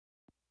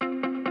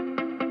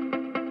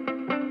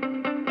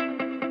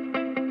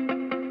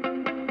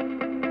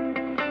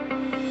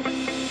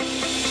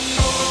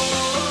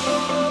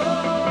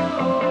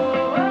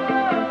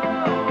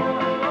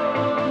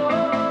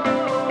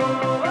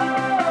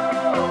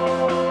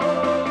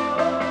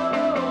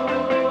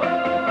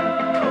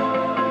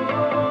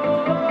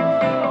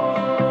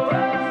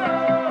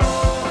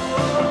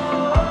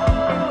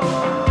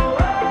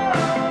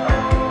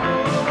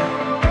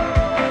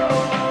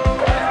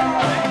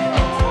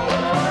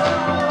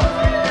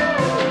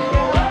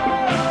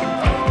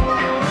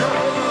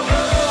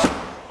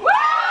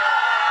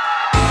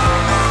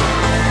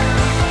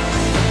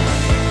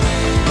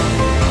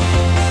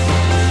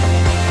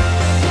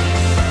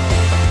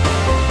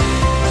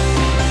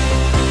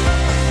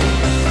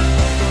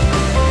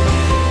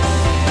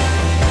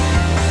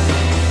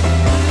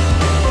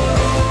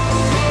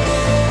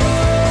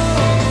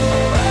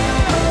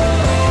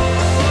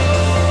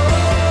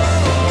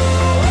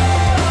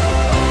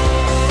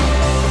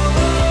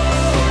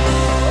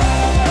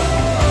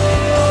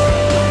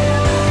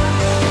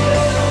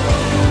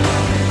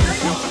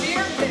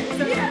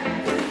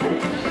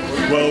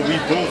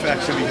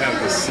actually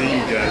have the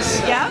same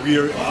guess. Yeah? We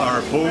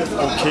are both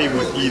okay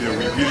with either.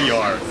 We really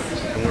are.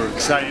 And we're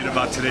excited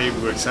about today.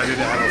 We're excited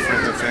to have our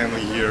friends and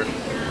family here.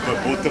 But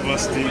both of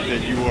us think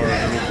that you are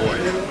a little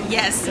boy.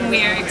 Yes,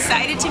 we're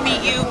excited to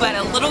meet you, but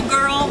a little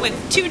girl with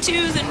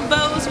tutus and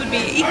bows would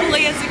be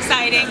equally as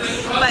exciting.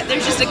 But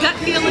there's just a gut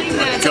feeling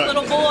that it's a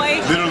little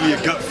boy. Literally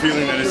a gut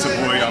feeling that it's a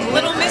boy.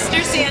 Little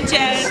Mr.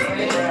 Sanchez.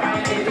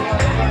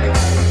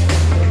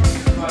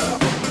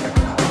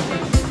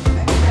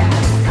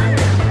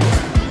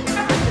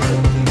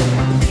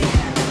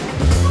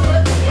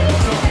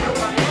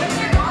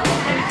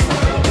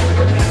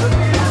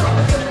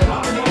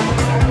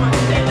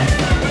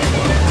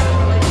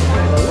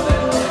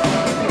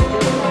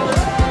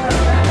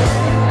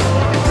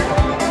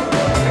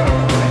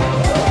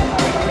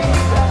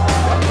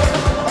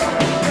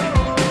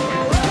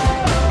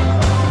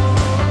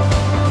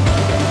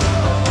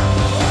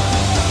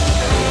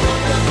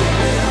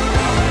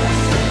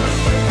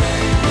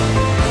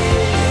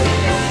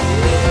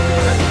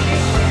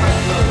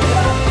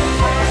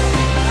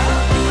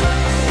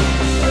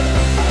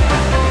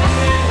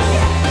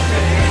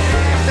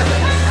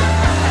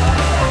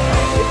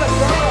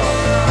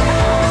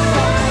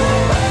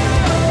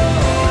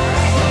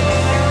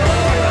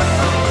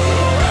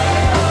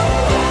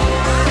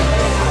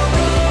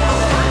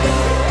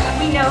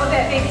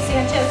 Baby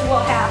Sanchez will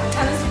have a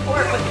ton of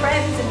support with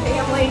friends and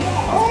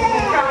family.